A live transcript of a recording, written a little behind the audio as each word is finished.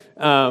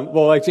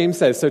Well, like James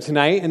says, so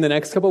tonight and the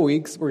next couple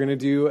weeks, we're going to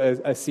do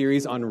a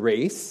series on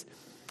race.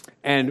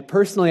 And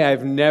personally,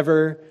 I've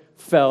never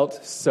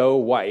felt so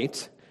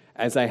white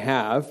as I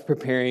have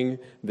preparing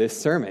this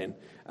sermon.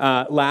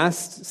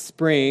 Last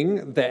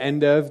spring, the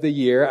end of the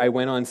year, I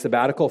went on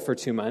sabbatical for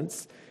 2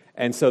 months.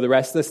 And so the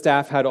rest of the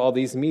staff had all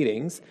these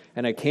meetings.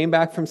 And I came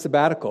back from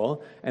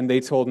sabbatical, and they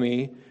told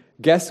me,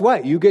 guess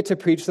what? You get to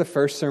preach the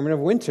first sermon of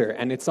winter,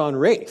 and it's on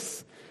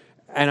race.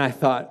 And I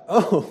thought,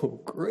 oh,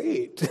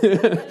 great.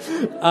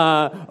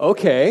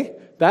 Okay,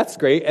 that's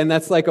great. And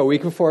that's like a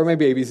week before my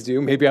baby's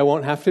due. Maybe I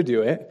won't have to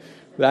do it.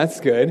 That's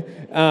good.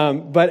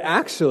 But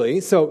actually,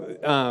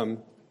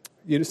 so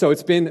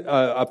it's been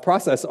a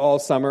process all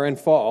summer and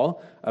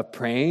fall of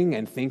praying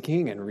and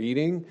thinking and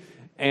reading.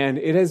 And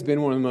it has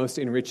been one of the most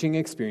enriching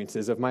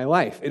experiences of my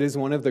life. It is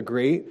one of the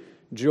great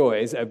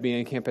joys of being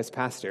a campus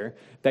pastor,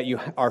 that you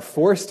are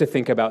forced to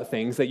think about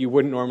things that you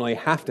wouldn't normally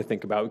have to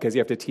think about because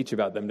you have to teach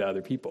about them to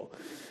other people.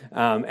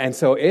 And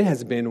so it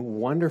has been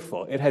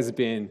wonderful. It's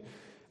been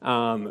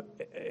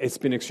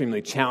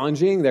extremely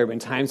challenging. There have been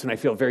times when I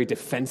feel very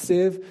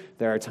defensive.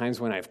 There are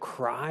times when I've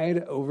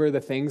cried over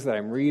the things that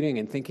I'm reading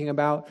and thinking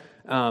about.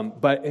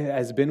 But it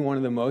has been one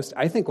of the most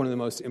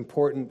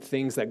important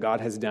things that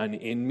God has done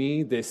in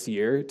me this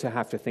year to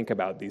have to think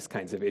about these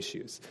kinds of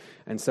issues.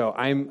 And so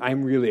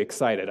I'm really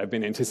excited. I've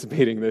been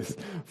anticipating this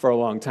for a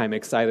long time,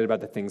 excited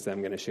about the things that I'm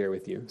going to share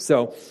with you.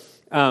 So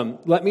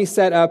let me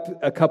set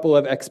up a couple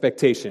of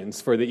expectations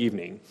for the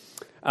evening.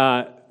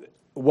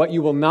 What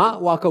you will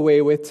not walk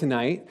away with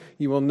tonight,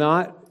 you will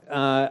not.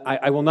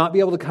 I will not be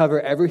able to cover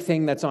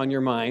everything that's on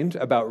your mind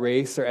about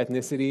race or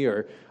ethnicity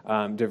or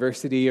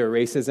diversity or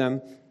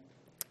racism.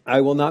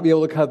 I will not be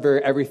able to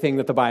cover everything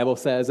that the Bible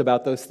says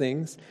about those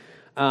things.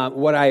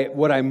 What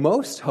I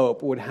most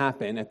hope would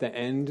happen at the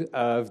end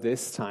of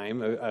this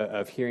time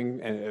of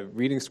hearing and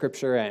reading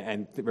Scripture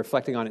and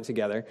reflecting on it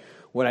together,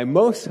 what I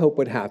most hope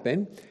would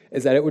happen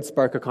is that it would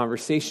spark a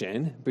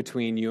conversation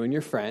between you and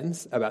your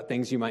friends about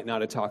things you might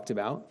not have talked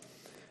about,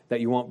 that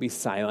you won't be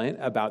silent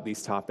about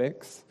these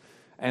topics.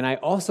 And I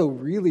also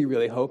really,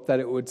 really hope that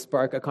it would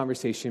spark a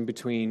conversation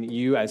between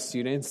you as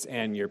students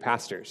and your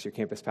pastors, your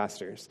campus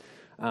pastors.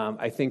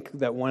 I think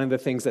that one of the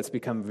things that's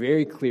become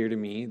very clear to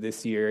me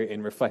this year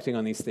in reflecting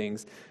on these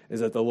things is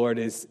that the Lord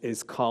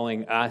is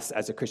calling us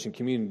as a Christian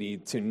community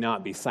to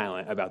not be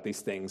silent about these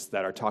things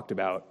that are talked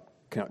about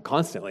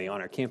constantly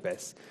on our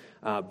campus,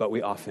 but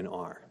we often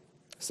are.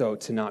 So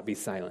to not be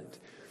silent.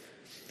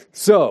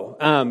 So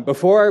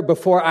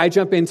before I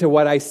jump into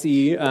what I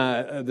see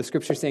the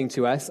Scripture saying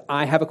to us,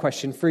 I have a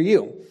question for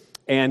you.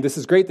 And this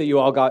is great that you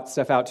all got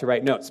stuff out to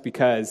write notes,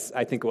 because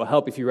I think it will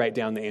help if you write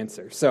down the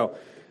answer. So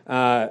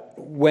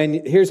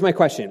here's my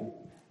question.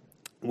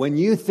 When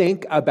you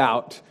think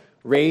about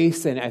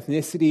race and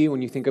ethnicity,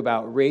 when you think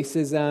about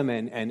racism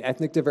and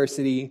ethnic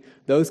diversity,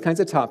 those kinds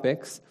of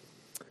topics,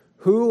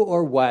 who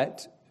or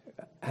what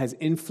has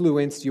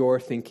influenced your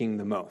thinking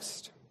the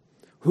most?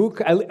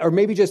 Or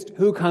maybe just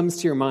who comes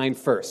to your mind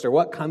first, or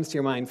what comes to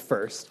your mind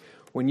first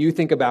when you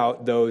think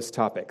about those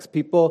topics?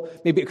 People,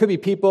 maybe it could be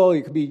people,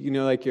 it could be,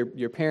 like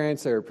your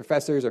parents or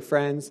professors or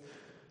friends,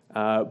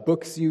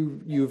 books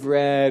you've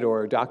read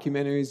or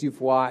documentaries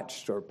you've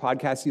watched or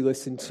podcasts you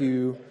listen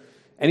to,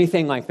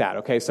 anything like that.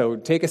 Okay, so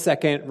take a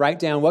second, write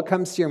down what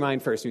comes to your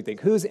mind first. You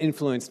think, who's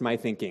influenced my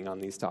thinking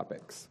on these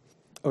topics?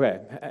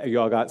 Okay,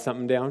 you all got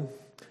something down?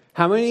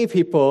 How many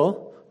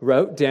people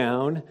wrote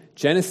down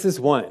Genesis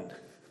 1?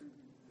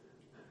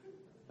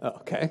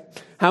 Okay.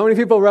 How many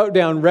people wrote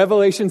down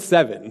Revelation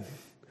 7?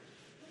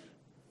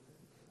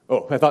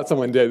 Oh, I thought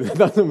someone did. I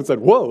thought someone said,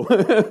 whoa.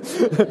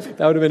 That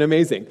would have been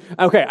amazing.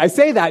 Okay, I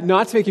say that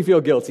not to make you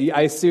feel guilty.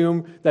 I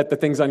assume that the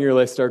things on your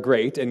list are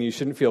great, and you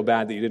shouldn't feel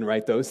bad that you didn't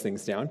write those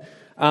things down.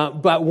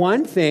 But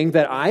one thing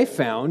that I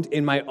found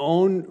in my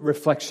own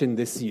reflection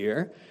this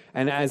year,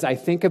 and as I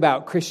think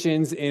about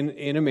Christians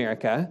in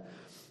America,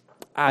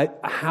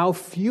 how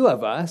few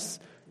of us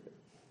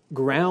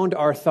ground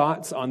our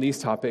thoughts on these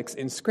topics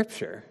in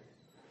Scripture,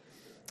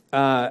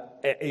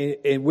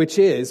 which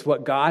is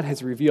what God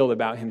has revealed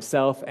about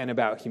himself and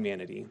about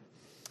humanity.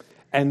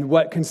 And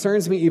what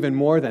concerns me even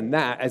more than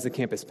that as a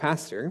campus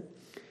pastor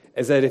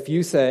is that if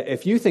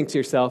you think to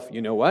yourself,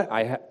 you know what,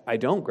 I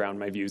don't ground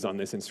my views on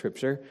this in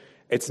Scripture,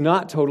 it's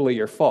not totally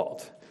your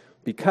fault.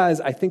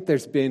 Because I think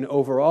there's been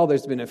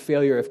a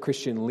failure of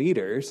Christian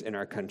leaders in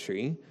our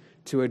country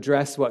to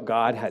address what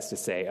God has to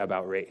say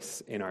about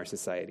race in our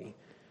society.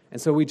 And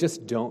so we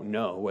just don't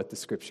know what the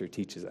Scripture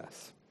teaches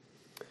us.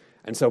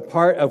 And so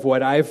part of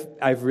what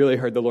I've really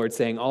heard the Lord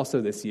saying also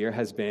this year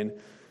has been,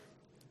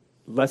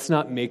 let's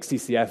not make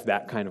CCF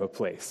that kind of a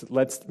place.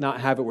 Let's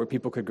not have it where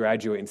people could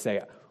graduate and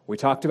say, we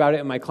talked about it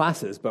in my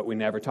classes, but we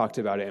never talked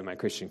about it in my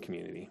Christian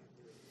community.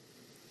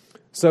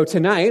 So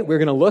tonight, we're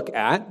going to look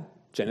at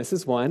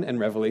Genesis 1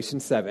 and Revelation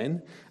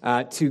 7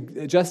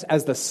 just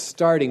as the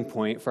starting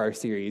point for our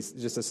series,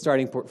 just a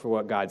starting point for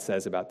what God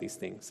says about these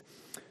things.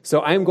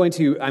 So I'm going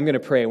to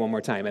pray one more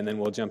time, and then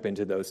we'll jump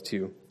into those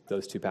two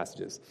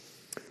passages.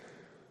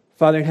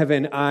 Father in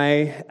heaven,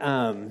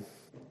 I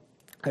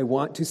I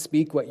want to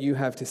speak what you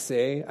have to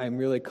say. I'm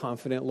really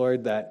confident,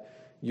 Lord, that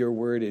your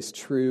word is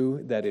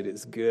true, that it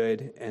is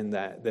good, and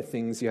that the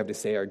things you have to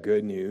say are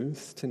good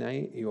news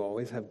tonight. You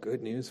always have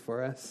good news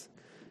for us.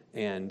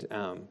 And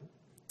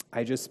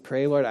I just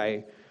pray, Lord,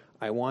 I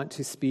want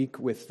to speak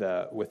with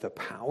the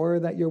power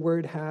that your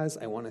word has.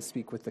 I want to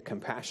speak with the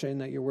compassion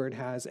that your word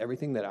has.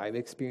 Everything that I've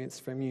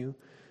experienced from you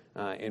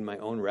in my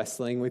own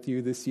wrestling with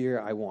you this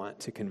year, I want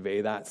to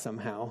convey that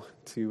somehow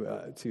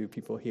to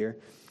people here.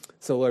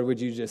 So, Lord, would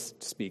you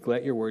just speak?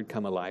 Let your word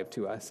come alive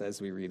to us as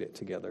we read it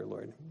together,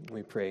 Lord.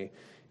 We pray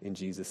in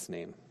Jesus'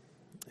 name.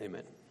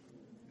 Amen.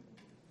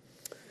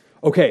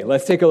 Okay,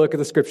 let's take a look at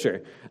the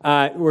scripture.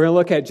 We're going to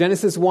look at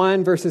Genesis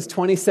 1, verses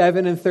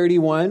 27 and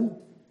 31.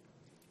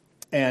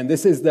 And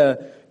this is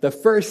the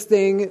first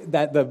thing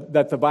that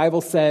the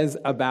Bible says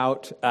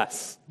about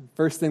us.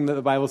 First thing that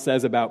the Bible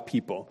says about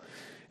people.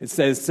 It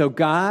says, so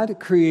God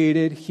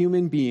created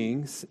human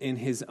beings in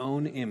his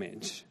own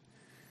image.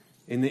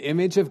 In the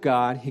image of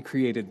God, he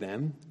created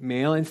them.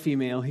 Male and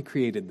female, he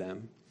created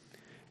them.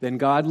 Then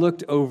God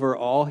looked over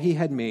all he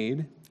had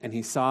made, and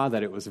he saw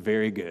that it was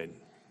very good.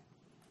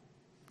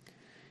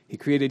 He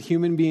created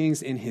human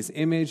beings in his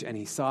image, and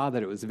he saw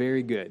that it was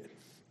very good.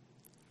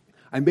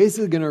 I'm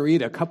basically going to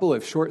read a couple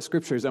of short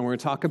scriptures, and we're going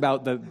to talk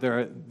about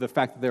the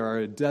fact that there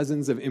are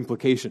dozens of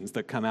implications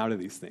that come out of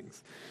these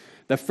things.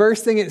 The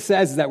first thing it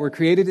says is that we're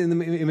created in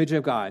the image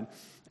of God.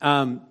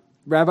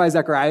 Rabbi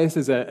Zacharias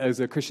is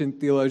a Christian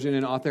theologian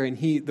and author, and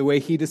the way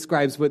he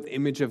describes what the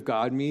image of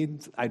God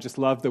means, I just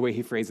love the way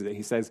he phrases it.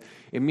 He says,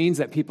 it means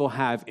that people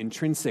have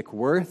intrinsic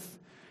worth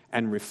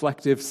and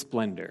reflective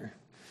splendor.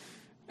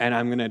 And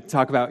I'm going to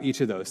talk about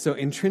each of those. So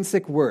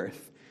intrinsic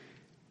worth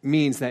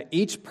means that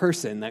each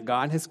person that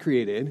God has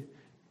created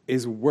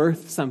is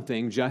worth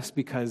something just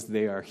because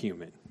they are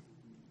human.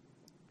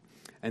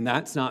 And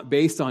that's not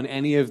based on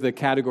any of the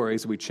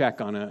categories we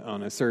check on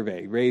a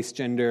survey. Race,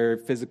 gender,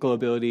 physical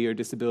ability or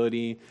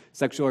disability,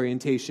 sexual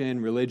orientation,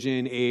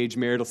 religion, age,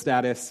 marital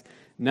status.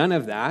 None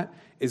of that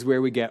is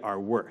where we get our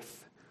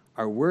worth.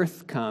 Our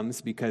worth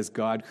comes because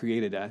God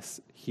created us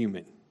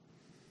human.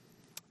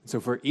 So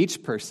for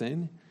each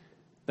person,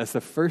 that's the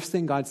first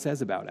thing God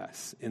says about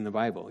us in the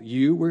Bible.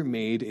 You were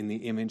made in the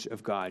image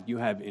of God. You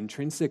have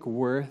intrinsic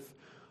worth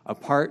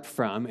apart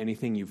from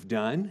anything you've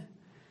done.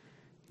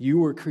 You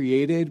were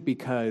created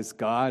because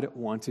God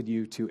wanted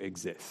you to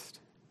exist.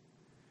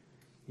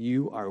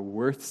 You are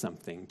worth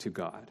something to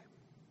God.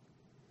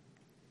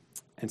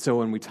 And so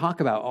when we talk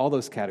about all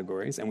those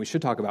categories, and we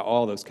should talk about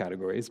all those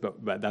categories,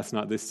 but that's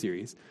not this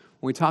series.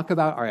 When we talk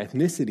about our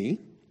ethnicity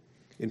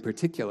in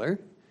particular,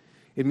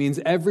 it means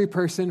every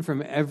person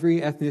from every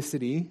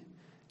ethnicity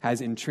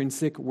has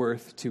intrinsic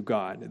worth to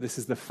God. This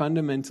is the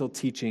fundamental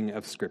teaching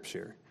of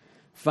Scripture,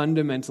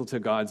 fundamental to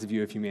God's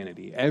view of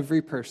humanity.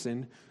 Every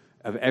person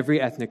of every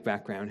ethnic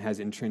background has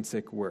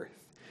intrinsic worth.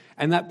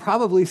 And that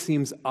probably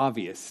seems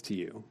obvious to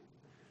you,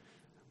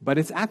 but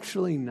it's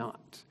actually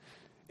not.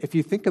 If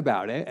you think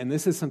about it, and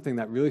this is something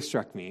that really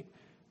struck me,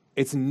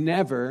 that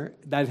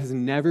has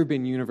never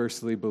been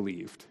universally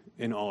believed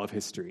in all of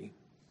history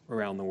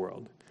around the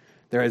world.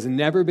 There has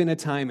never been a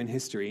time in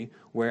history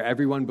where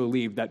everyone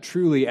believed that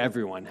truly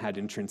everyone had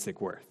intrinsic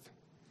worth.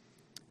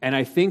 And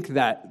I think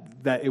that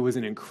it was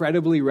an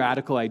incredibly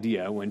radical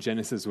idea when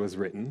Genesis was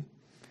written,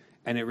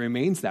 and it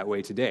remains that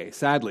way today.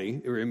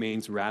 Sadly, it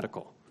remains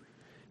radical.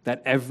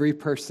 That every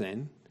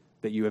person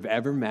that you have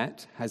ever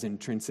met has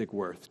intrinsic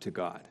worth to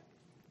God.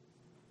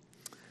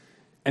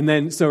 And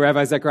then, so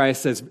Rabbi Zacharias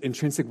says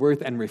intrinsic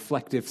worth and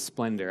reflective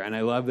splendor. And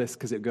I love this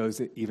because it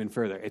goes even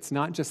further. It's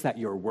not just that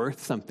you're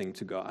worth something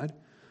to God,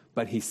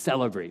 but he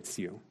celebrates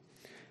you.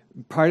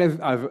 Part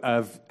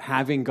of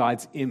having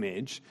God's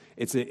image,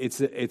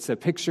 it's a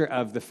picture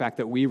of the fact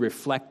that we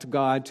reflect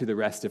God to the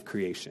rest of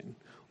creation.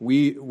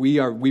 We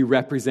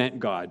represent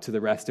God to the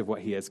rest of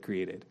what he has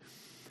created.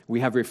 We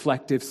have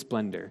reflective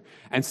splendor.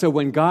 And so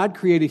when God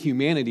created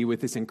humanity with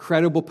this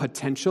incredible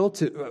potential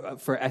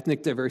for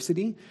ethnic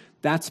diversity,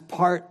 that's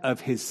part of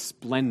his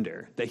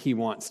splendor that he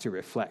wants to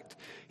reflect.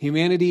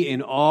 Humanity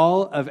in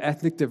all of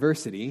ethnic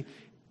diversity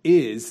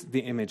is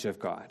the image of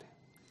God.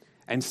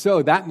 And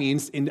so that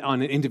means,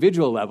 on an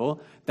individual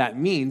level, that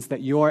means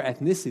that your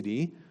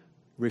ethnicity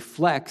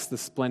reflects the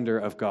splendor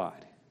of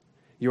God.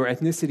 Your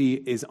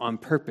ethnicity is on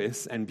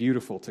purpose and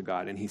beautiful to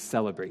God, and he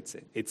celebrates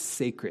it. It's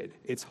sacred.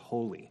 It's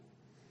holy.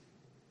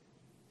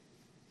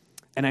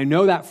 And I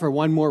know that for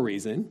one more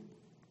reason,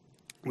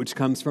 which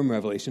comes from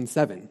Revelation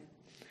 7.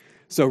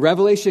 So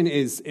Revelation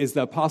is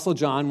the Apostle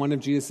John, one of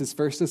Jesus'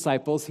 first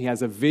disciples. He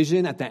has a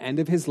vision at the end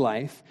of his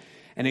life,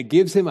 and it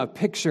gives him a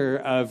picture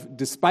of,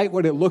 despite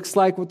what it looks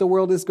like, what the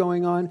world is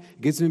going on,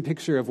 it gives him a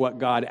picture of what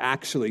God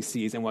actually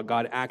sees and what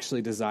God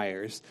actually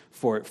desires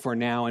for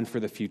now and for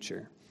the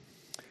future.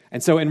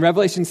 And so in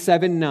Revelation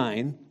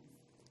 7:9,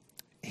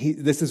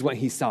 this is what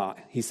he saw.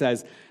 He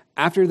says,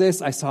 "After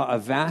this I saw a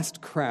vast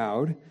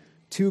crowd,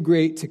 too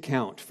great to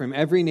count, from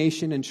every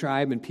nation and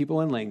tribe and people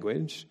and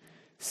language,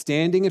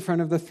 standing in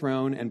front of the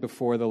throne and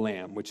before the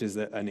Lamb," which is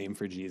a name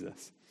for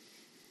Jesus.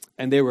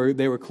 And they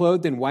were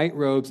clothed in white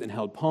robes and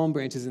held palm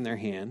branches in their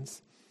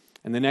hands.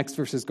 And the next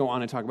verses go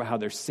on and talk about how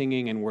they're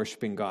singing and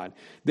worshiping God.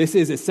 This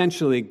is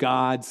essentially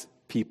God's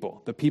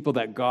people, the people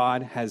that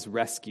God has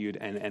rescued,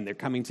 and they're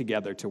coming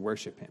together to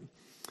worship him.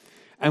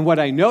 And what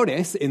I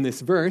notice in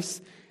this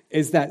verse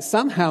is that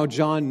somehow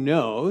John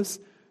knows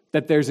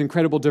that there's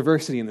incredible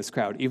diversity in this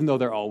crowd. Even though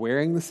they're all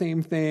wearing the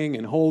same thing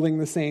and holding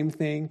the same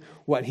thing,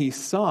 what he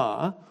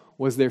saw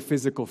was their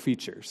physical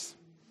features.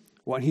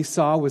 What he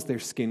saw was their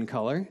skin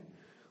color.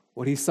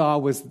 What he saw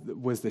was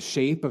the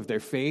shape of their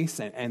face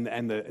and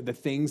the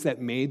things that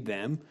made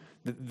them,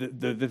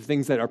 the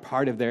things that are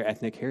part of their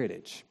ethnic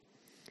heritage.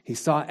 He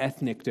saw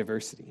ethnic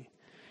diversity.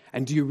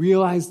 And do you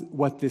realize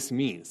what this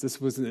means? This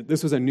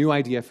was a new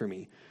idea for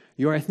me.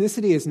 Your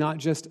ethnicity is not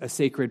just a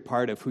sacred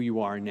part of who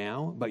you are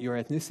now, but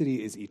your ethnicity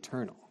is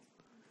eternal.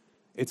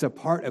 It's a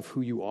part of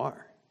who you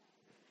are.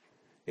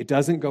 It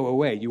doesn't go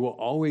away. You will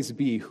always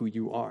be who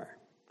you are.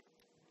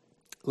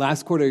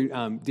 Last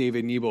quarter,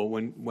 David Niebel,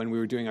 when we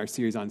were doing our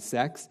series on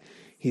sex,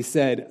 he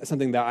said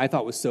something that I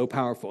thought was so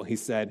powerful. He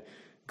said,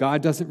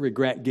 God doesn't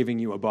regret giving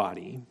you a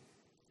body,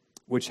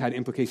 which had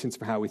implications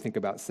for how we think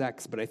about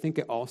sex, but I think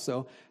it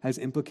also has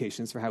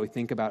implications for how we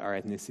think about our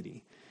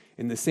ethnicity.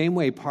 In the same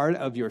way, part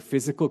of your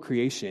physical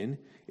creation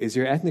is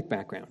your ethnic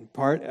background.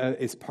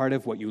 Is part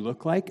of what you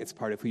look like. It's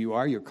part of who you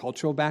are, your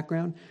cultural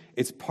background.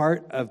 It's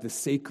part of the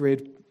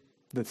sacred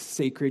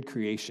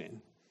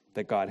creation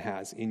that God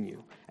has in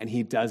you. And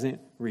he doesn't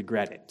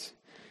regret it.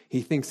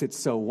 He thinks it's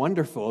so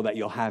wonderful that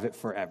you'll have it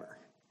forever.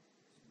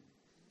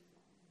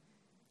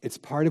 It's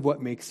part of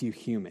what makes you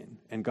human.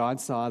 And God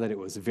saw that it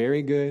was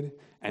very good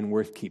and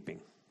worth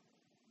keeping.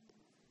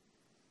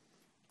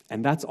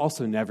 And that's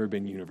also never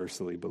been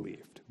universally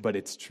believed, but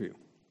it's true.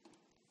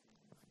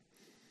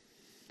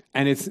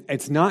 And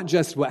it's not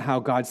just how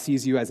God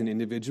sees you as an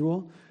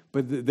individual,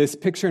 but this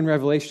picture in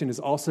Revelation is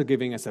also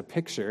giving us a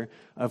picture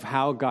of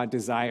how God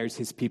desires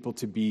his people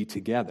to be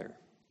together.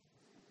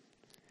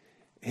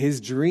 His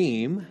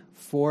dream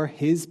for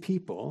his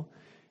people,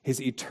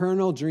 his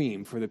eternal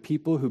dream for the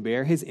people who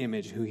bear his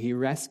image, who he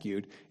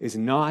rescued, it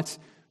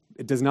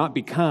does not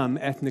become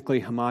ethnically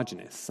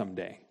homogenous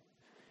someday.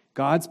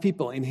 God's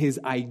people in his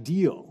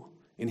ideal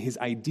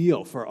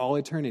for all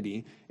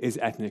eternity is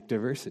ethnic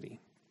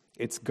diversity.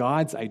 It's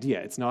God's idea.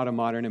 It's not a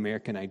modern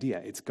American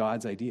idea. It's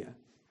God's idea.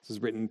 This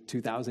was written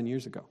 2,000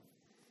 years ago.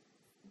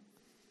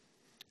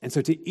 And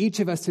so to each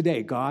of us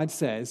today, God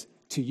says,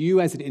 to you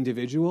as an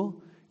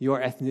individual, your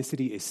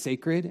ethnicity is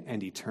sacred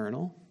and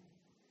eternal.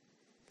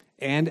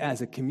 And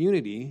as a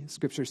community,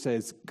 Scripture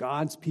says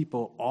God's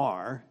people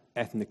are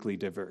ethnically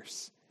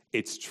diverse.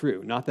 It's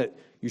true. Not that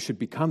you should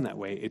become that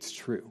way. It's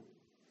true.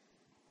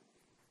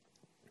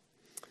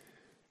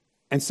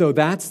 And so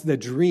that's the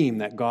dream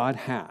that God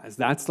has.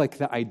 That's like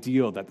the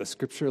ideal that the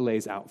Scripture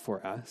lays out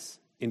for us,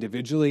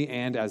 individually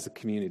and as a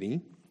community.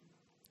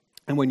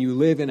 And when you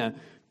live in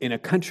a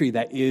country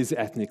that is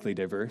ethnically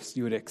diverse,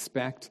 you would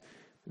expect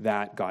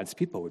that God's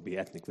people would be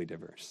ethnically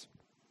diverse.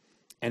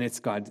 And it's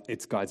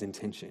God's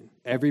intention.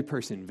 Every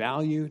person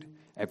valued,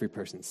 every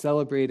person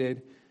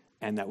celebrated,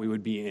 and that we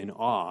would be in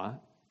awe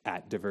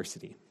at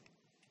diversity.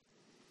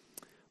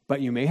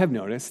 But you may have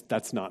noticed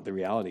that's not the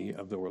reality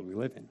of the world we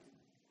live in.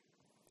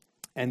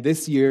 And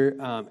this year,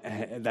 I've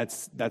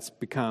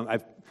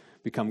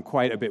become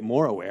quite a bit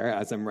more aware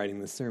as I'm writing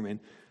this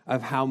sermon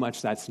of how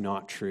much that's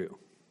not true.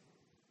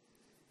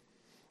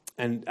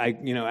 And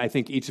I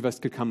think each of us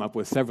could come up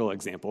with several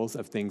examples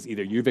of things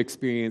either you've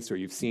experienced or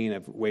you've seen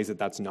of ways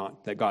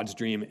that God's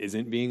dream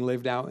isn't being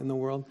lived out in the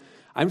world.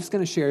 I'm just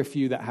going to share a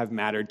few that have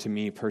mattered to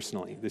me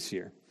personally this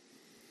year.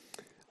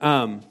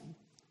 In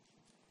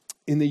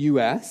the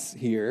U.S.,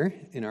 here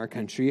in our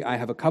country, I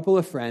have a couple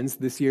of friends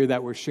this year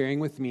that were sharing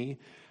with me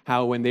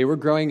how when they were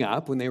growing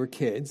up, when they were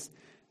kids,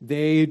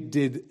 they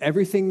did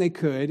everything they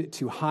could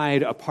to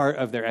hide a part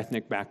of their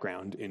ethnic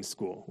background in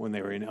school when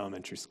they were in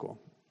elementary school.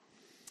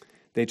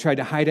 They tried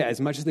to hide it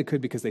as much as they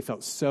could because they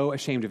felt so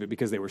ashamed of it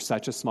because they were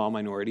such a small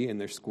minority in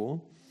their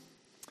school.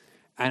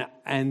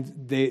 And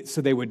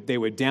they would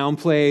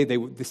downplay.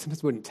 They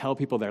sometimes wouldn't tell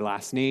people their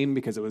last name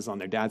because it was on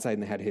their dad's side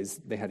and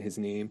they had his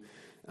name.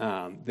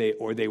 They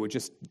would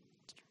just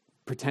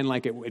pretend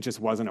like it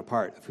just wasn't a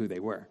part of who they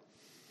were.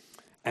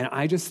 And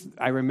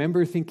I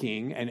remember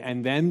thinking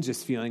and then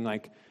just feeling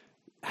like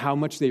how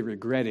much they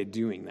regretted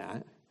doing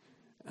that,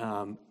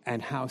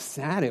 and how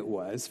sad it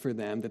was for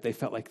them that they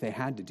felt like they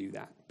had to do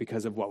that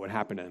because of what would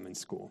happen to them in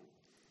school.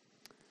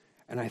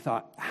 And I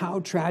thought, how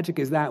tragic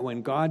is that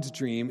when God's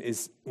dream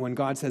is when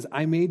God says,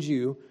 I made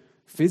you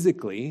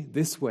physically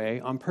this way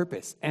on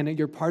purpose, and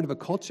you're part of a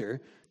culture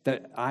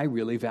that I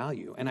really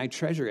value, and I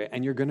treasure it,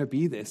 and you're going to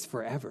be this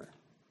forever.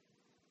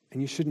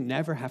 And you should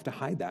never have to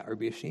hide that or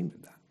be ashamed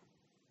of that.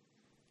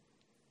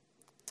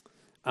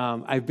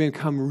 I've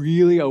become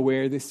really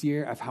aware this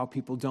year of how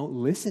people don't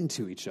listen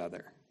to each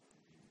other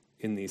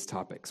in these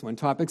topics. When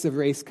topics of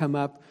race come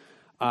up,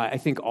 I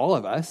think all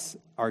of us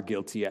are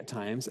guilty at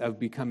times of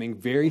becoming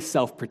very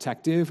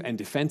self-protective and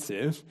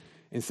defensive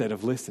instead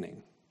of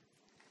listening.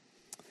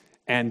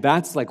 And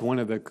that's like one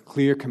of the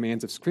clear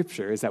commands of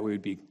Scripture, is that we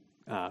would be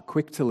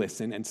quick to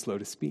listen and slow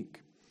to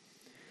speak.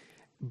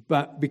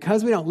 But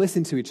because we don't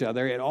listen to each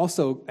other, it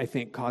also, I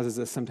think, causes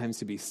us sometimes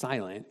to be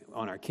silent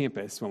on our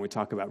campus when we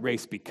talk about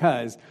race,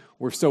 because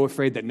we're so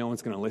afraid that no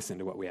one's going to listen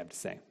to what we have to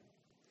say.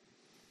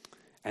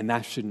 And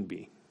that shouldn't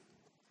be.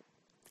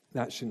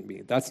 That shouldn't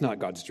be. That's not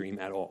God's dream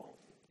at all.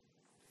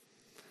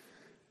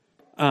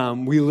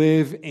 We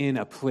live in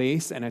a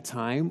place and a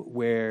time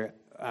where,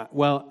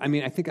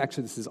 I think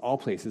actually this is all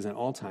places and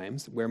all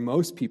times, where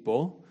most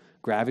people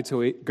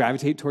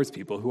gravitate towards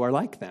people who are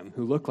like them,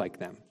 who look like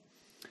them.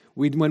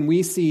 When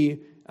we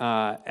see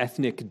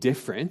ethnic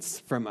difference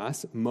from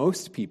us,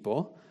 most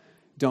people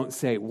don't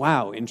say,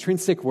 wow,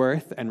 intrinsic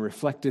worth and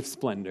reflective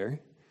splendor.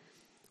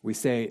 We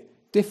say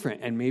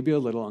different and maybe a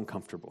little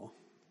uncomfortable.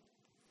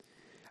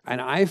 And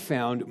I've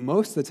found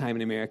most of the time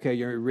in America,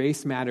 your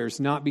race matters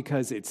not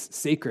because it's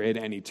sacred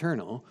and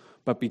eternal,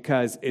 but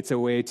because it's a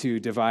way to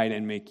divide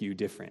and make you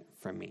different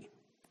from me.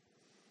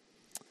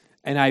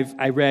 And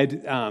I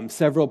read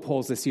several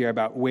polls this year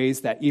about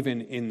ways that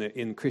even in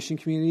the Christian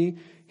community,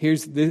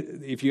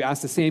 if you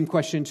ask the same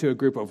question to a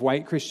group of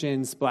white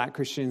Christians, black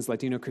Christians,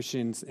 Latino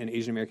Christians, and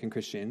Asian American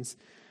Christians,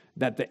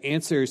 that the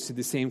answers to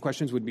the same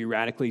questions would be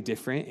radically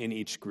different in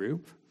each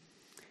group.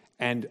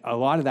 And a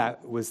lot of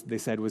that they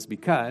said was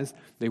because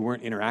they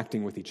weren't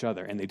interacting with each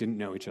other and they didn't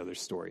know each other's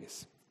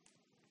stories.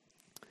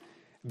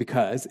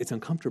 Because it's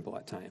uncomfortable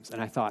at times. And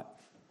I thought,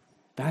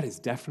 that is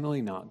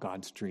definitely not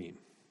God's dream.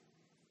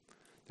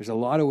 There's a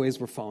lot of ways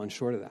we're falling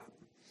short of that.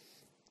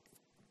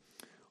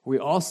 We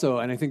also,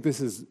 and I think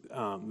this is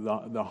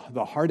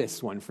the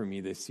hardest one for me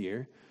this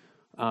year,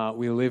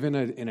 we live in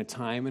a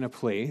time and a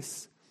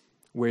place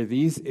where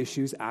these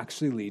issues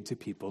actually lead to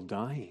people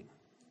dying.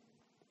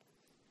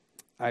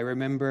 I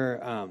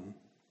remember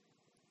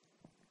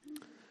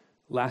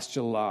last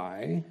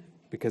July,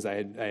 because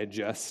I had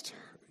just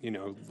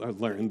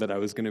learned that I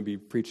was going to be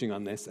preaching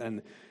on this,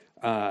 and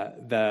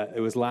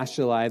it was last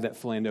July that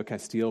Philando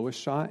Castile was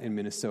shot in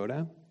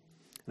Minnesota.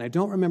 And I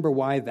don't remember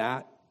why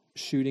that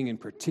shooting in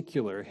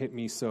particular hit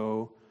me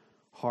so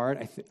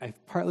hard.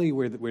 Partly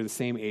we're the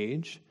same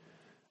age,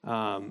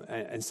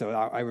 and so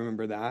I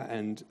remember that,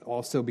 and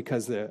also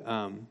because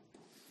I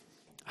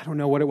don't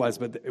know what it was,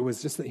 but it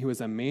was just that he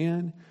was a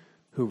man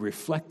who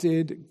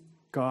reflected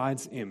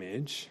God's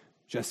image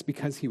just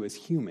because he was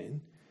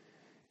human,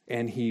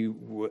 and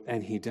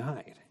he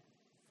died.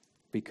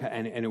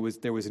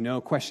 There was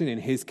no question in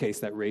his case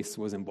that race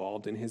was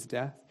involved in his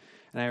death,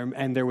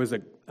 and there was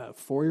a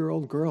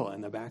 4-year-old girl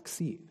in the back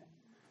seat.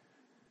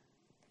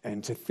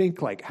 And to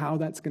think like how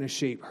that's going to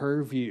shape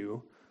her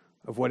view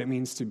of what it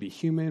means to be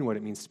human, what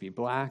it means to be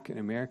black in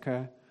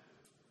America,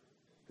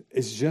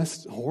 is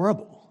just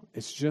horrible.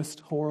 It's just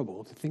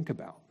horrible to think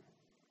about.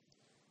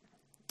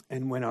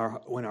 And when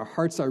our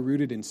hearts are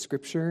rooted in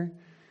Scripture,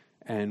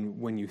 and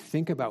when you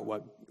think about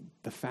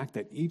the fact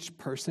that each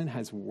person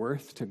has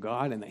worth to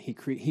God, and that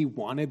He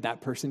wanted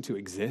that person to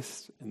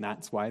exist, and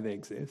that's why they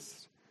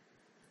exist,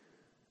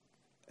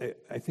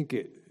 I think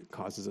it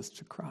causes us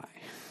to cry.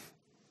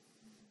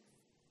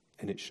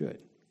 And it should.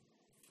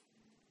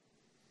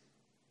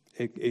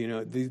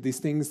 These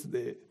things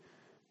that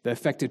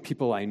affected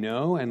people I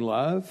know and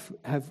love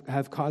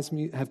have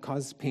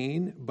caused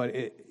pain. But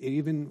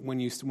even when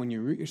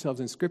you root yourselves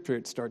in Scripture,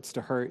 it starts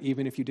to hurt,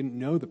 even if you didn't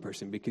know the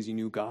person, because you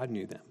knew God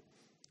knew them,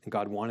 and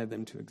God wanted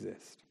them to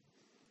exist.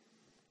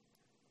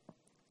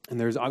 And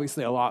there's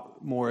obviously a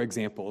lot more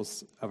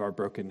examples of our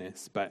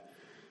brokenness, but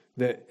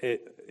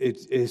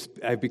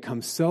I've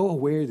become so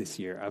aware this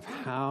year of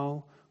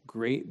how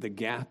great the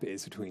gap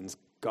is between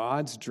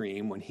God's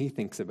dream when He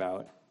thinks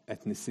about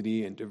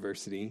ethnicity and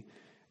diversity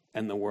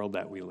and the world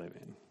that we live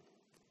in.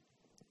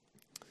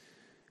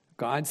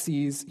 God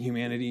sees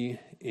humanity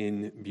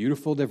in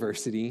beautiful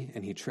diversity,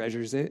 and He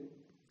treasures it,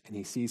 and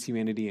He sees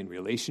humanity in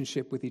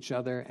relationship with each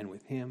other and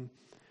with Him,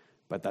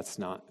 but that's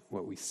not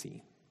what we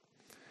see.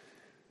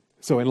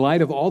 So in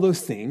light of all those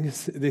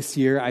things, this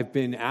year I've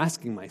been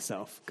asking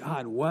myself,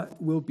 God,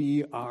 what will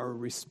be our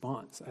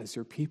response as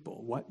your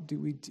people? What do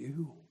we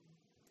do?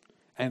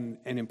 And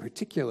in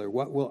particular,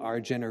 what will our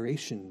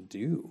generation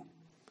do?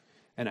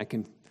 And I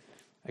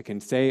can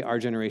say our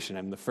generation.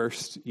 I'm the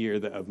first year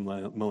of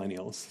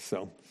millennials,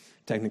 so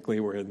technically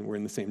we're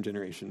in the same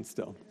generation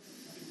still.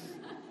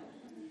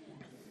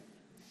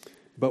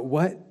 But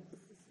what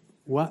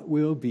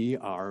will be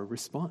our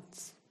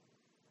response?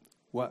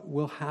 What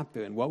will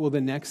happen? What will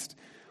the next?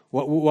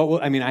 What will?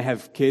 I mean, I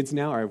have kids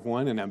now. I have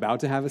one, and I'm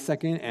about to have a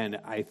second. And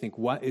I think,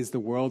 what is the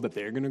world that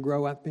they're going to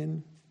grow up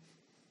in?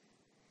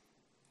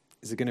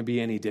 Is it going to be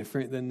any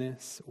different than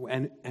this?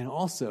 And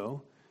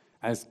also,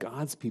 as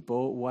God's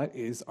people, what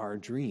is our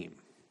dream?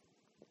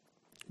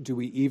 Do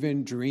we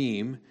even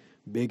dream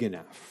big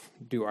enough?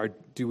 Do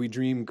we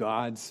dream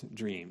God's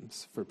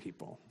dreams for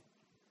people?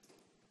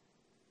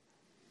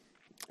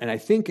 And I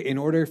think in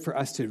order for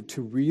us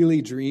to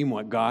really dream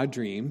what God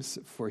dreams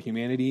for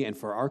humanity and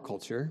for our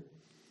culture,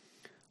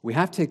 We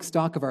have to take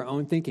stock of our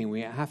own thinking.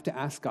 We have to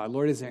ask God,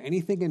 Lord, is there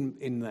anything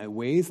in the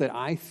ways that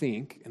I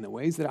think, in the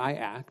ways that I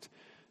act,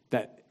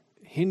 that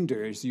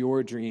hinders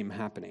your dream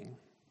happening?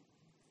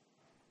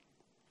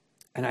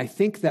 And I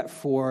think that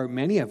for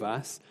many of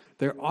us,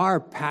 there are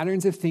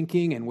patterns of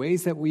thinking and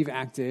ways that we've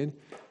acted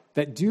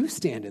that do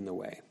stand in the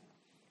way.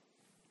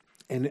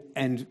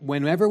 And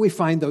whenever we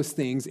find those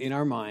things in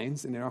our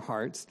minds and in our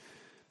hearts,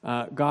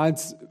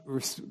 God's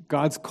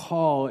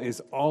call is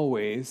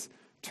always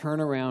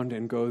turn around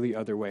and go the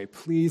other way.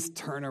 Please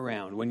turn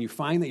around. When you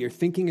find that your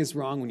thinking is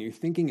wrong, when your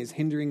thinking is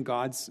hindering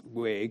God's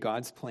way,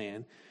 God's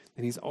plan,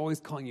 then he's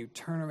always calling you,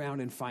 turn around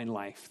and find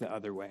life the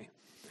other way.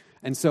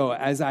 And so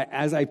as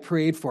I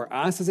prayed for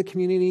us as a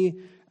community,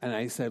 and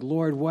I said,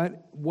 Lord,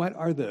 what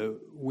are the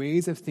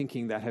ways of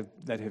thinking that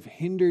have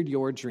hindered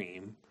your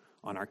dream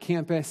on our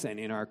campus and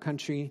in our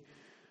country?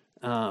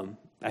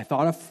 I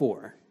thought of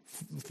 4.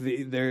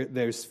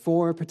 There's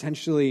 4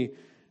 potentially,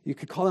 you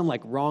could call them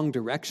like wrong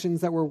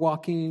directions that we're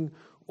walking,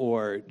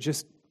 or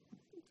just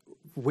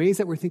ways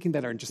that we're thinking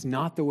that are just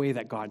not the way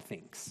that God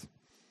thinks.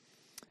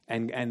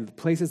 And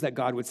places that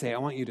God would say, I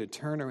want you to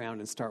turn around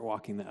and start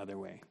walking the other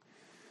way.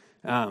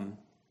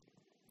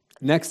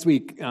 Next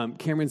week,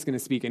 Cameron's going to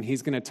speak, and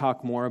he's going to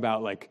talk more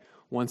about, like,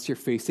 once you're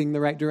facing the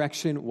right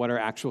direction, what are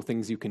actual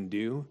things you can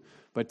do.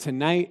 But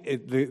tonight,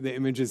 the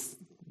images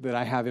that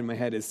I have in my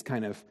head is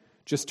kind of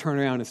just turn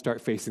around and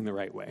start facing the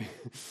right way.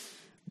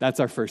 That's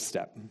our first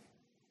step.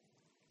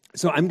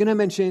 So I'm going to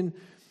mention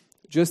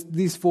just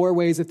these 4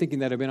 ways of thinking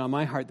that have been on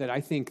my heart that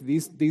I think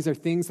these are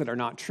things that are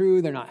not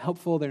true, they're not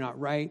helpful, they're not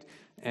right,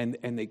 and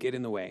they get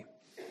in the way.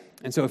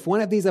 And so if one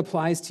of these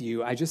applies to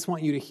you, I just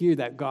want you to hear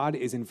that God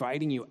is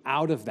inviting you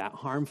out of that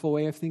harmful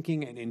way of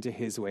thinking and into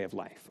his way of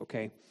life,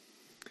 okay?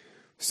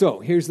 So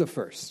here's the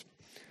first.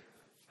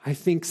 I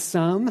think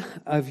some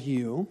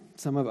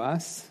of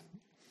us,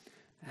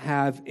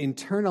 have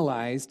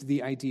internalized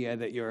the idea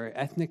that your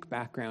ethnic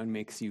background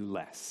makes you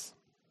less.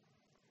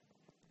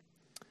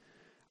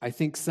 I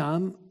think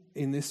some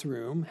in this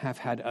room have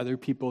had other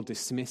people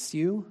dismiss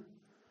you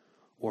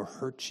or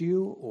hurt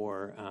you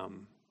or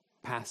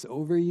pass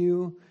over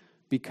you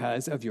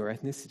because of your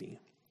ethnicity.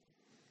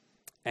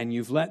 And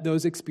you've let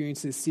those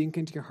experiences sink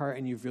into your heart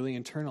and you've really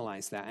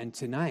internalized that. And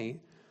tonight,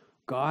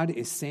 God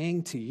is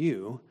saying to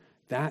you,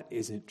 that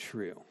isn't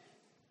true.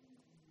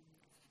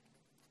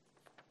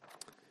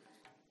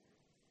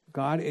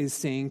 God is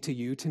saying to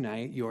you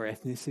tonight, your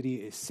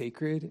ethnicity is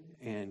sacred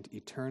and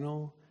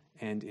eternal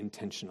and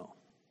intentional.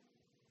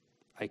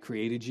 I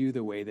created you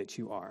the way that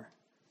you are.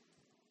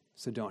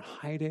 So don't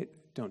hide it,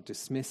 don't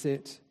dismiss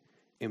it,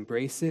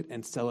 embrace it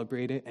and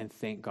celebrate it and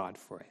thank God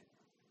for it.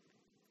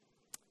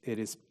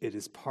 It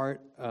is part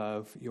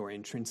of your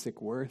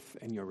intrinsic worth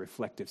and your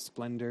reflective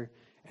splendor,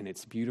 and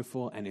it's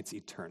beautiful and it's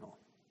eternal.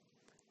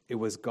 It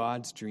was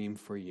God's dream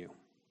for you.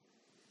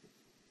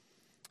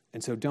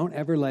 And so don't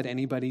ever let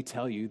anybody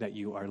tell you that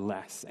you are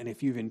less. And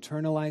if you've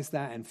internalized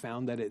that and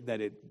found that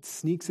it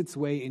sneaks its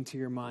way into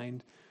your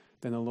mind,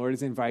 then the Lord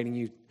is inviting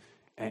you.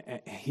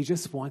 He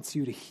just wants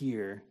you to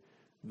hear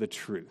the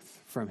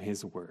truth from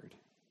his word,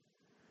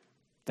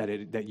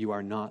 that you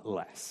are not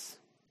less.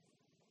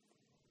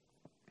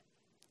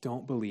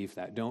 Don't believe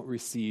that. Don't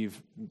receive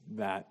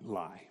that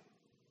lie.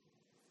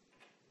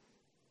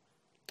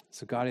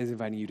 So God is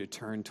inviting you to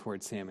turn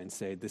towards him and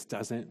say, this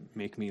doesn't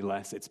make me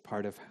less. It's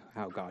part of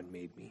how God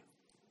made me.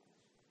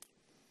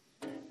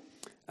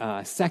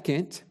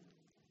 Second,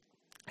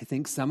 I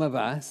think some of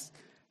us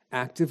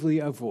actively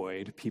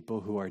avoid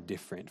people who are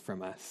different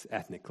from us,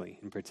 ethnically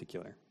in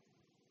particular.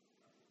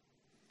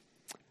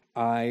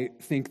 I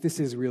think this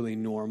is really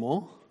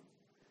normal.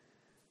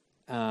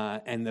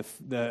 And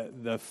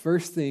the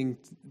first thing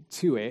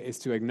to it is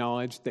to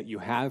acknowledge that you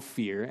have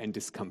fear and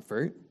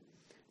discomfort.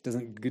 It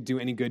doesn't do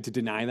any good to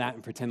deny that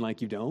and pretend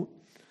like you don't.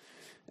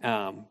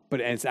 But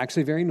it's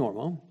actually very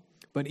normal.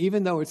 But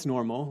even though it's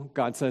normal,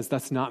 God says,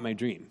 that's not my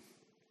dream.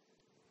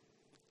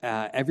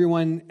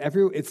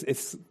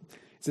 It's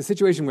a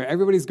situation where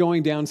everybody's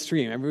going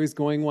downstream. Everybody's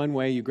going one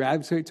way. You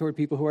gravitate toward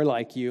people who are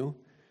like you.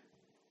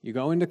 You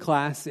go into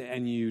class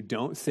and you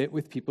don't sit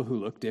with people who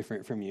look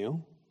different from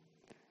you.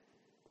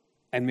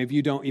 And maybe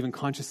you don't even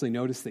consciously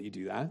notice that you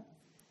do that.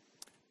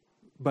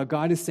 But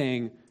God is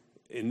saying,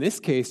 in this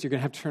case, you're going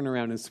to have to turn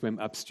around and swim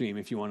upstream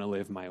if you want to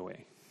live my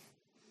way.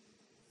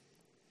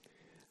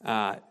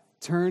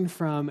 Turn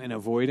from an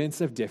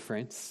avoidance of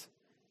difference,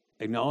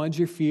 acknowledge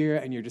your fear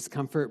and your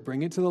discomfort,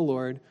 bring it to the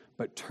Lord,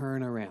 but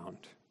turn around.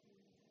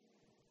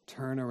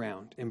 Turn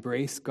around.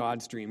 Embrace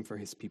God's dream for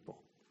his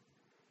people.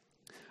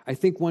 I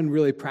think one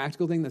really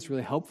practical thing that's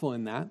really helpful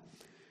in that,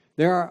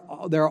 there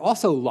are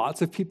also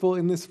lots of people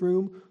in this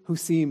room who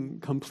seem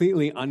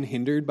completely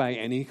unhindered by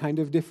any kind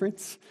of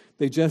difference.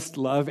 They just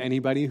love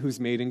anybody who's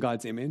made in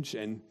God's image,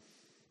 and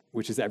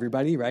which is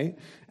everybody, right?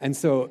 And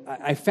so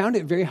I found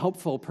it very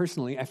helpful,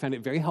 personally,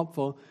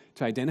 to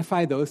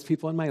identify those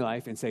people in my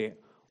life and say,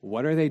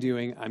 what are they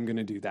doing? I'm going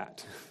to do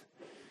that.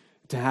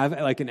 To have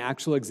like an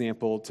actual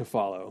example to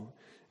follow.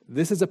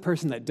 This is a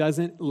person that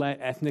doesn't let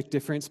ethnic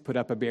difference put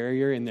up a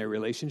barrier in their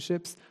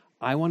relationships.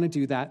 I want to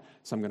do that,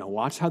 so I'm going to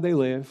watch how they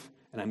live,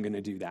 and I'm going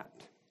to do that.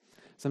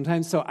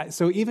 Sometimes,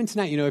 so even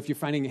tonight, if you're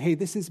finding, hey,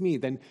 this is me,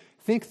 then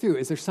think through,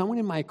 is there someone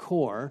in my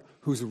core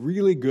who's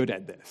really good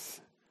at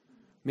this?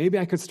 Maybe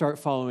I could start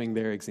following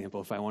their example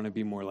if I want to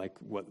be more like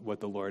what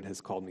the Lord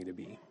has called me to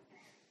be.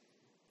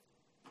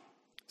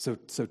 So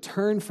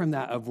turn from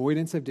that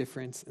avoidance of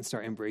difference and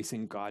start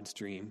embracing God's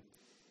dream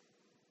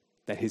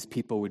that his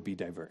people would be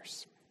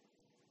diverse.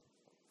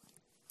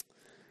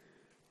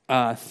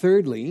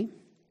 Thirdly,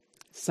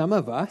 some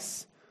of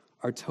us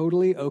are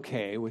totally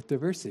okay with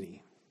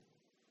diversity.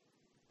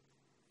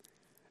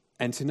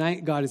 And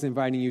tonight, God is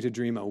inviting you to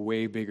dream a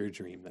way bigger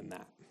dream than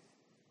that.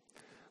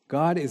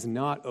 God is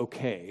not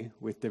okay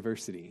with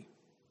diversity.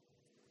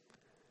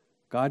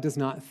 God does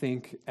not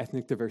think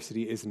ethnic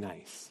diversity is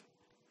nice.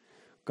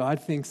 God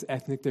thinks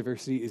ethnic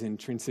diversity is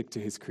intrinsic to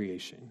his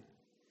creation.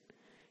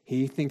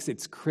 He thinks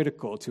it's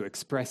critical to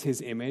express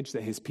his image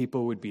that his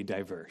people would be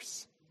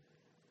diverse.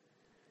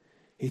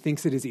 He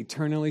thinks it is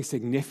eternally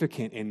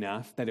significant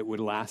enough that it would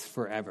last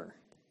forever.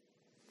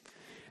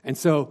 And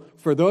so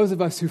for those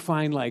of us who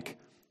find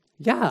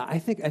I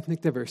think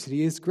ethnic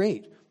diversity is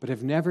great, but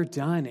have never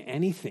done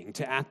anything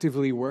to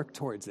actively work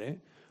towards it,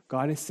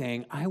 God is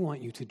saying, I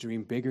want you to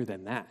dream bigger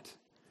than that.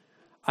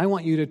 I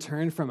want you to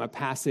turn from a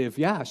passive,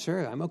 yeah,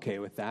 sure, I'm okay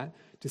with that,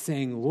 to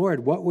saying,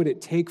 Lord, what would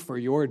it take for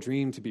your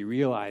dream to be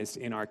realized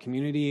in our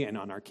community and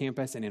on our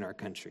campus and in our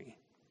country?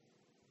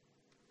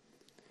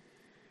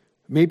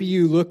 Maybe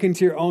you look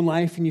into your own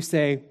life and you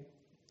say,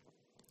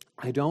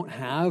 I don't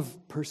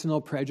have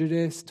personal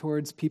prejudice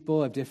towards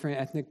people of different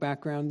ethnic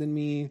background than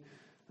me.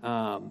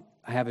 I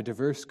have a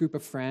diverse group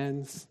of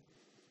friends.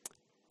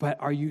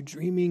 But are you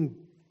dreaming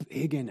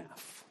big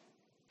enough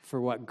for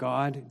what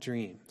God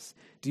dreams?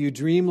 Do you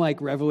dream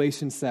like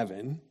Revelation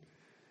 7?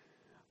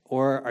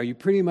 Or are you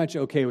pretty much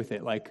okay with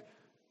it?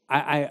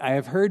 I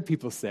have heard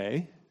people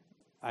say,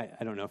 I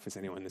don't know if it's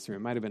anyone in this room,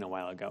 it might have been a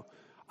while ago,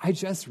 I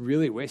just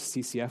really wish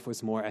CCF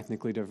was more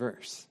ethnically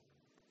diverse.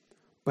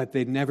 But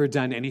they'd never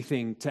done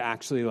anything to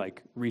actually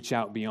reach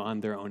out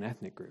beyond their own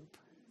ethnic group.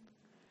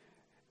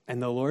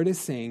 And the Lord is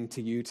saying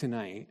to you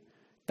tonight,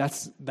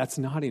 that's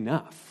not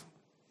enough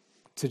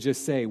to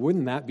just say,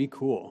 wouldn't that be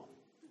cool?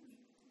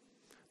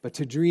 But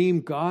to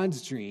dream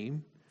God's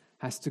dream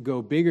has to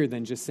go bigger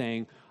than just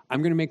saying,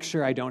 I'm going to make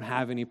sure I don't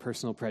have any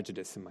personal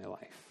prejudice in my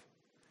life.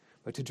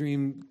 But to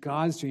dream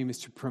God's dream is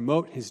to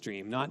promote his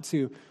dream, not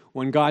to,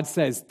 when God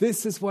says,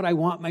 this is what I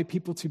want my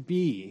people to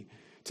be,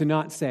 to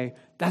not say,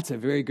 that's a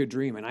very good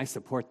dream and I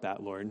support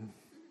that, Lord.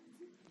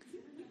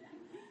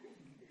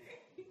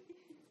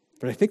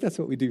 But I think that's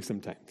what we do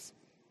sometimes.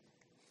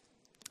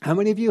 How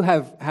many of you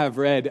have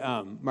read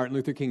Martin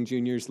Luther King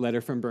Jr.'s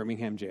letter from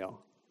Birmingham jail?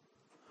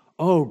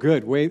 Oh,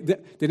 good. Wait,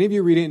 did any of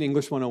you read it in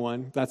English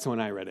 101? That's when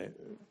I read it.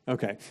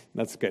 Okay,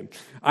 that's good.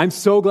 I'm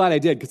so glad I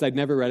did because I'd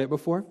never read it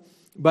before.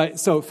 But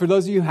so for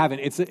those of you who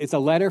haven't, it's a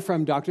letter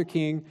from Dr.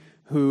 King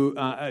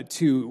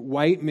to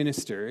white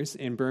ministers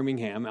in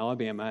Birmingham,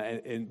 Alabama,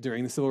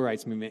 during the Civil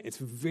Rights Movement. It's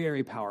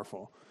very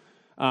powerful.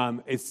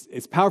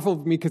 It's powerful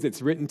for me because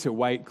it's written to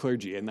white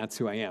clergy, and that's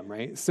who I am,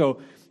 right? So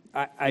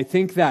I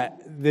think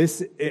that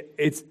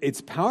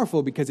it's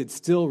powerful because it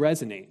still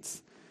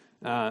resonates.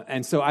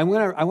 And so I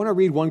want to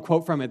read one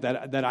quote from it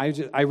that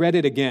I read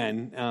it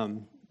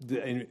again,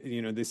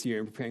 this year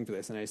in preparing for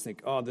this, and I just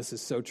think, oh, this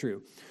is so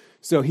true.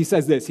 So he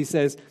says this. He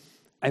says,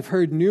 I've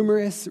heard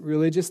numerous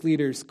religious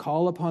leaders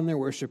call upon their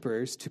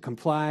worshipers to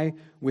comply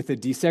with the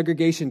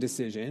desegregation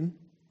decision.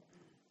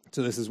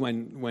 So this is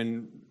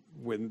when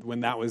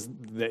that was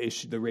the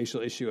issue, the racial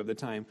issue of the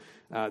time,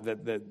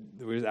 that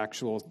there was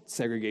actual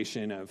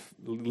segregation of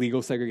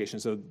legal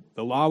segregation. So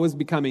the law was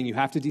becoming, you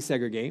have to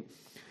desegregate.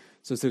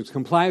 So to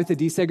comply with the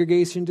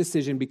desegregation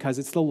decision because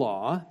it's the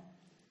law.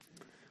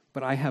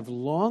 But I have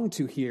longed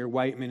to hear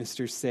white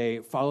ministers say,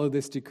 follow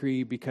this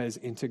decree because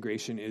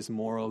integration is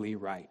morally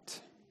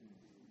right.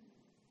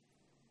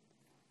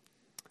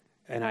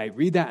 And I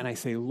read that and I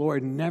say,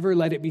 Lord, never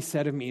let it be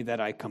said of me that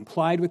I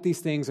complied with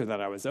these things or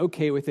that I was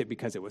okay with it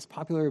because it was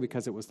popular,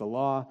 because it was the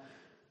law,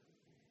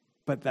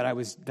 but that I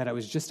was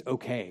just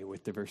okay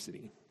with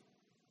diversity.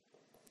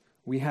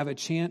 We have a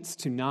chance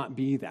to not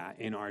be that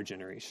in our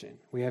generation.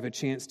 We have a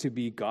chance to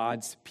be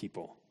God's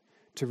people,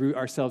 to root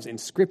ourselves in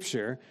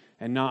Scripture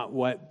and not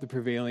what the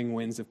prevailing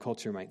winds of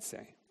culture might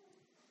say.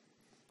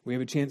 We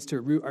have a chance to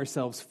root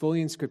ourselves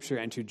fully in Scripture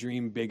and to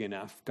dream big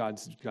enough,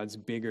 God's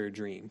bigger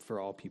dream for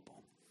all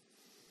people.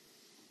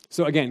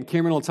 So again,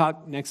 Cameron will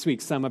talk next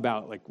week some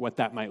about what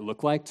that might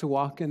look like to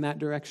walk in that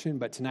direction,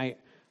 but tonight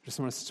I just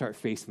want us to start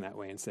facing that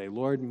way and say,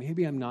 Lord,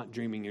 maybe I'm not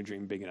dreaming your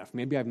dream big enough.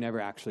 Maybe I've never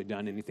actually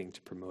done anything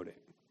to promote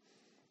it.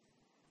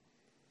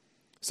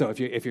 So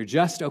if you're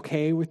just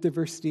okay with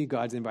diversity,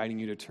 God's inviting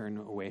you to turn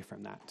away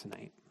from that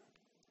tonight.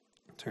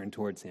 Turn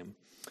towards him.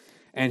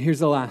 And here's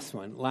the last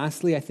one.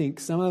 Lastly, I think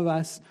some of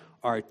us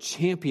are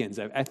champions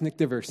of ethnic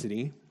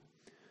diversity,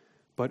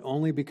 but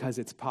only because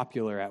it's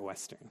popular at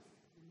Western.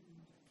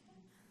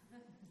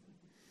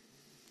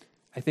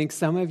 I think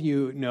some of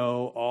you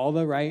know all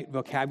the right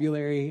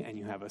vocabulary and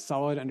you have a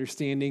solid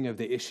understanding of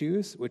the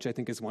issues, which I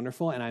think is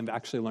wonderful, and I've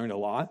actually learned a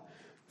lot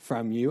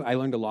from you. I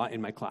learned a lot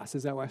in my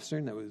classes at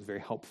Western. That was very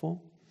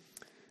helpful.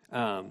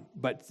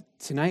 But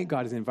tonight,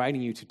 God is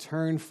inviting you to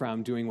turn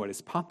from doing what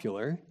is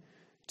popular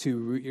to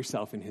root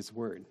yourself in his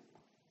word.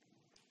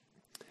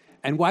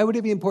 And why would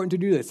it be important to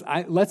do this?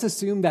 Let's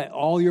assume that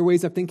all your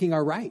ways of thinking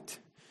are right,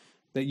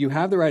 that you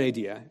have the right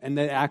idea, and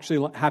that it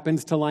actually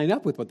happens to line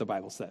up with what the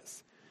Bible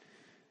says.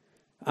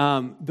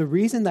 The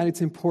reason that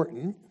it's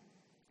important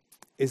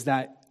is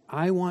that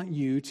I want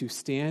you to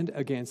stand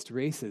against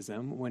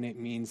racism when it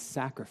means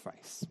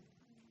sacrifice.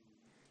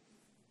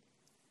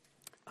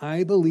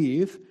 I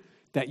believe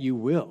that you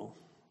will.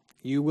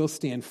 You will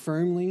stand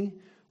firmly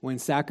when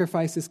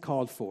sacrifice is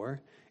called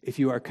for if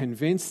you are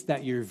convinced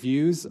that your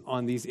views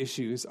on these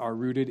issues are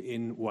rooted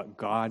in what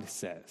God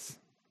says.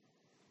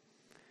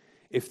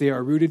 If they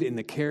are rooted in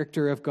the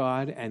character of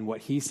God and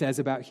what he says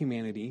about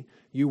humanity,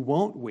 you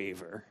won't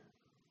waver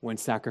when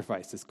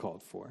sacrifice is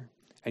called for,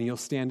 and you'll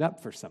stand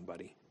up for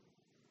somebody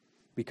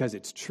because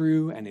it's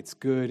true and it's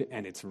good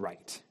and it's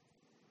right.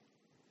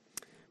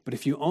 But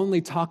if you only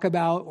talk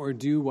about or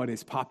do what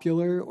is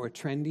popular or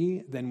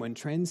trendy, then when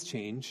trends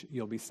change,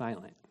 you'll be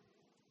silent.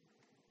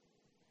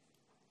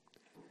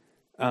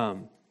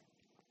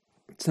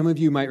 Some of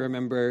you might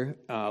remember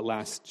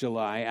last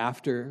July,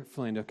 after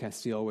Philando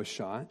Castile was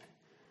shot,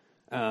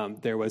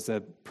 there was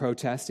a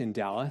protest in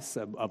Dallas,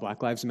 a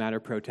Black Lives Matter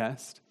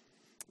protest.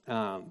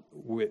 And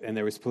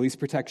there was police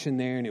protection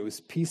there, and it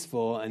was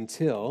peaceful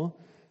until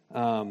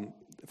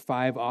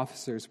 5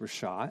 officers were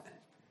shot,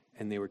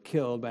 and they were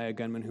killed by a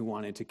gunman who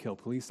wanted to kill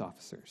police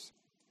officers.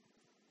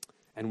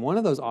 And one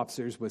of those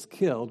officers was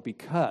killed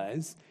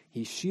because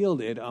he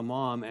shielded a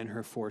mom and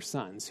her 4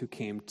 sons who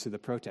came to the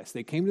protest.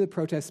 They came to the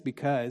protest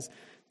because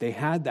they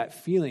had that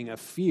feeling of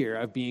fear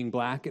of being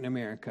black in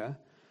America.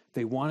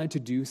 They wanted to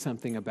do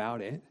something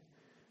about it.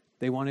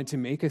 They wanted to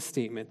make a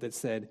statement that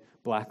said,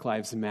 Black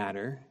Lives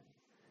Matter.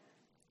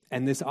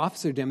 And this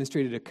officer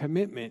demonstrated a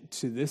commitment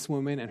to this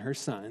woman and her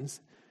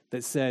sons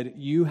that said,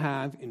 you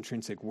have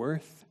intrinsic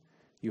worth,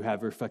 you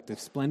have reflective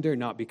splendor,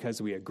 not because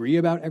we agree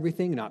about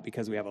everything, not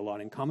because we have a lot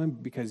in common,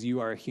 but because you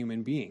are a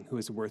human being who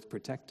is worth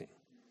protecting.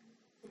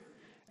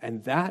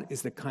 And that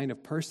is the kind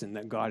of person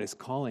that God is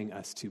calling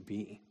us to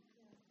be.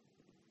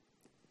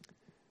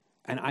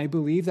 And I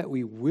believe that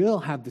we will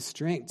have the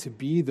strength to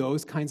be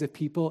those kinds of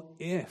people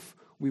if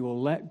we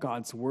will let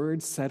God's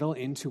word settle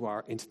into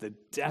the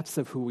depths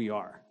of who we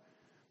are,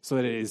 so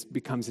that it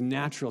becomes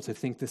natural to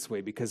think this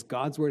way, because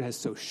God's word has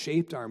so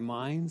shaped our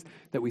minds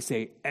that we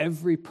say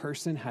every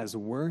person has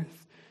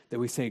worth, that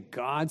we say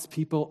God's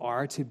people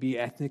are to be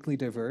ethnically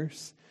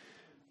diverse.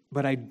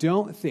 But I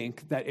don't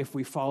think that if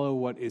we follow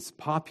what is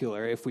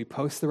popular, if we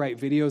post the right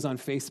videos on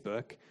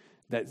Facebook,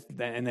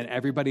 and then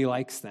everybody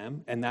likes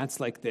them, and that's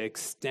like the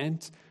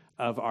extent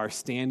of our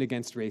stand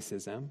against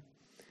racism,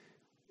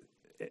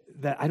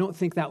 that I don't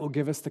think that will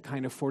give us the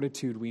kind of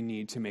fortitude we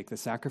need to make the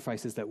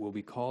sacrifices that will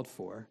be called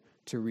for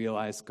to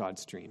realize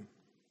God's dream.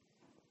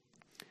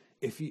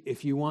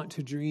 If you want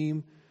to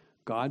dream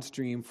God's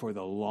dream for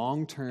the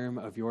long term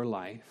of your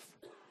life,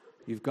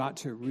 you've got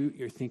to root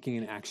your thinking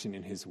and action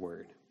in his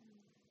word.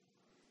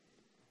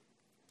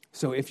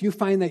 So if you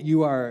find that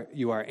you are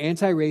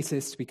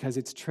anti-racist because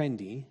it's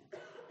trendy,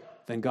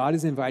 then God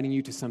is inviting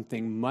you to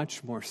something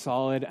much more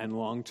solid and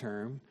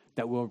long-term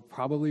that will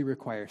probably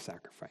require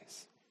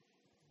sacrifice.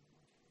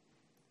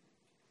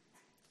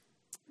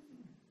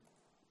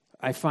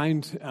 I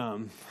find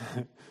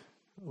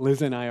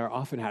Liz and I are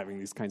often having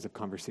these kinds of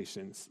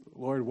conversations.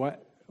 Lord,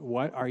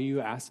 what are you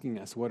asking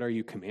us? What are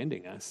you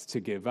commanding us to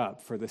give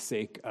up for the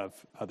sake of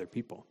other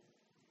people?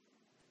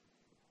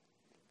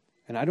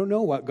 And I don't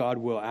know what God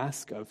will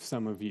ask of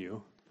some of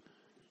you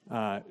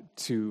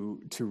to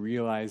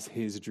realize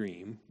his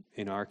dream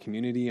in our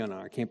community, on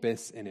our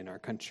campus, and in our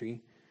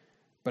country.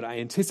 But I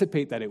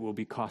anticipate that it will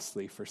be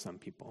costly for some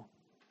people.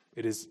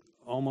 It is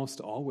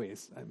almost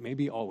always,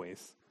 maybe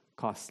always,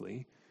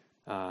 costly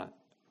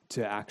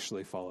to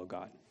actually follow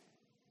God.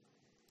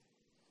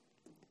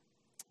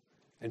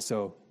 And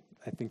so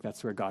I think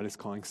that's where God is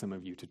calling some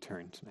of you to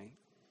turn tonight.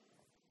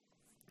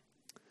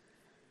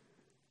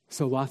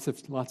 So lots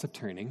of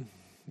turning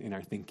in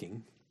our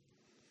thinking.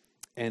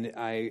 And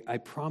I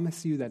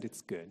promise you that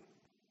it's good.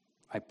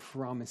 I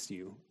promise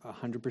you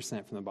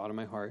 100% from the bottom of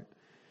my heart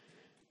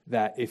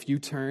that if you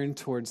turn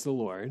towards the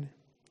Lord,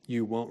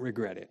 you won't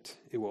regret it.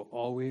 It will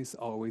always,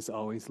 always,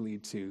 always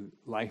lead to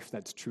life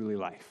that's truly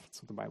life.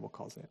 That's what the Bible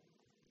calls it.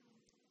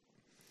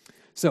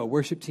 So,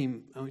 worship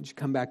team, I want you to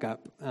come back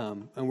up.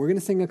 And we're going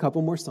to sing a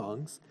couple more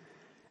songs.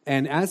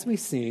 And as we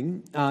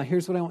sing,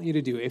 here's what I want you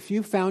to do. If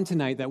you found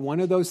tonight that one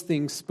of those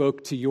things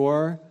spoke to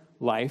your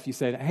life, you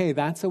said, hey,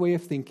 that's a way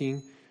of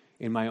thinking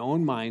in my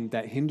own mind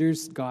that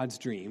hinders God's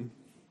dream,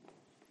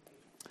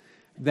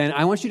 then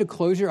I want you to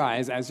close your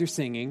eyes as you're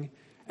singing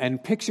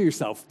and picture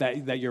yourself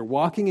that you're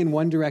walking in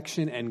one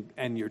direction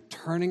and you're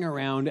turning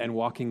around and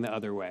walking the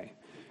other way.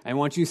 I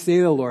want you to say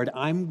to the Lord,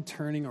 I'm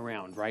turning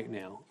around right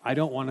now. I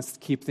don't want to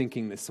keep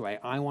thinking this way.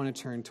 I want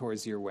to turn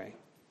towards your way.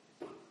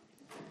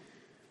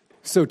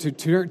 So to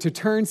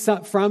turn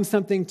from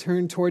something,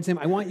 turn towards him,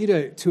 I want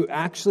you to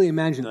actually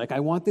imagine, like I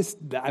want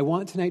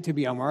tonight to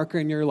be a marker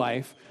in your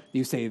life.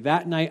 You say,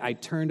 that night I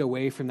turned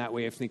away from that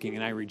way of thinking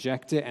and I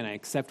reject it and I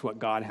accept what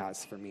God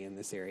has for me in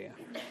this area.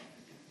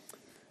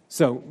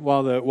 So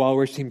while the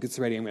worship team gets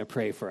ready, I'm going to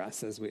pray for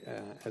us as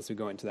we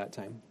go into that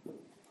time.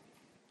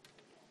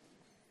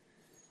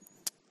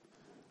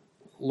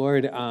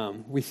 Lord,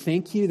 we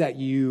thank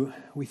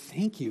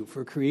you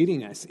for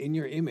creating us in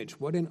your image.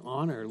 What an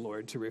honor,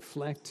 Lord, to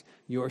reflect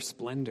your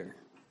splendor.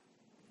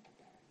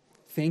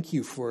 Thank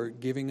you for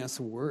giving us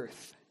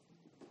worth.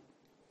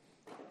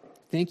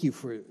 Thank you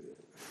for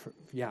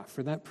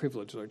that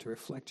privilege, Lord, to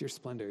reflect your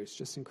splendor. It's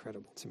just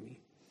incredible to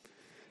me.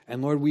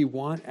 And Lord, we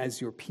want,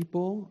 as your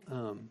people,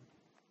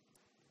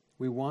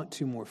 we want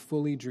to more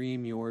fully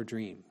dream your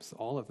dreams,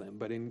 all of them.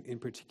 But in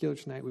particular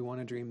tonight, we want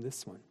to dream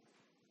this one.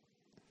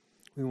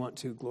 We want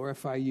to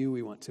glorify you.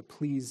 We want to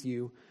please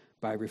you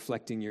by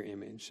reflecting your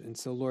image. And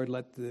so, Lord,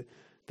 let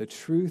the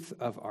truth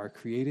of our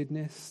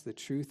createdness, the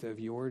truth of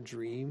your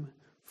dream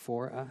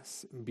for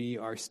us be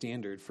our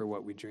standard for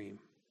what we dream.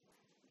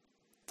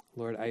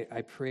 Lord,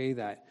 I pray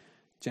that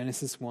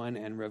Genesis 1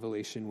 and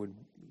Revelation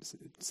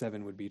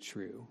 7 would be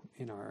true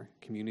in our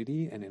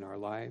community and in our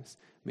lives.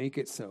 Make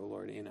it so,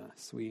 Lord, in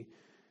us. We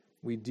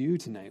do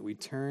tonight. We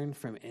turn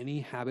from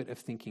any habit of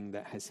thinking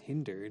that has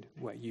hindered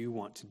what you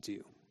want to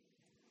do.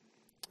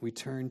 We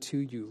turn to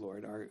you,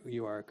 Lord.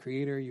 You are our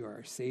creator. You are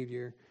our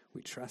savior.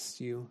 We trust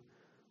you.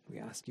 We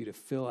ask you to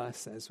fill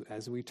us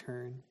as we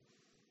turn.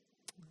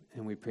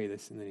 And we pray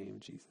this in the name of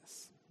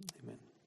Jesus. Amen.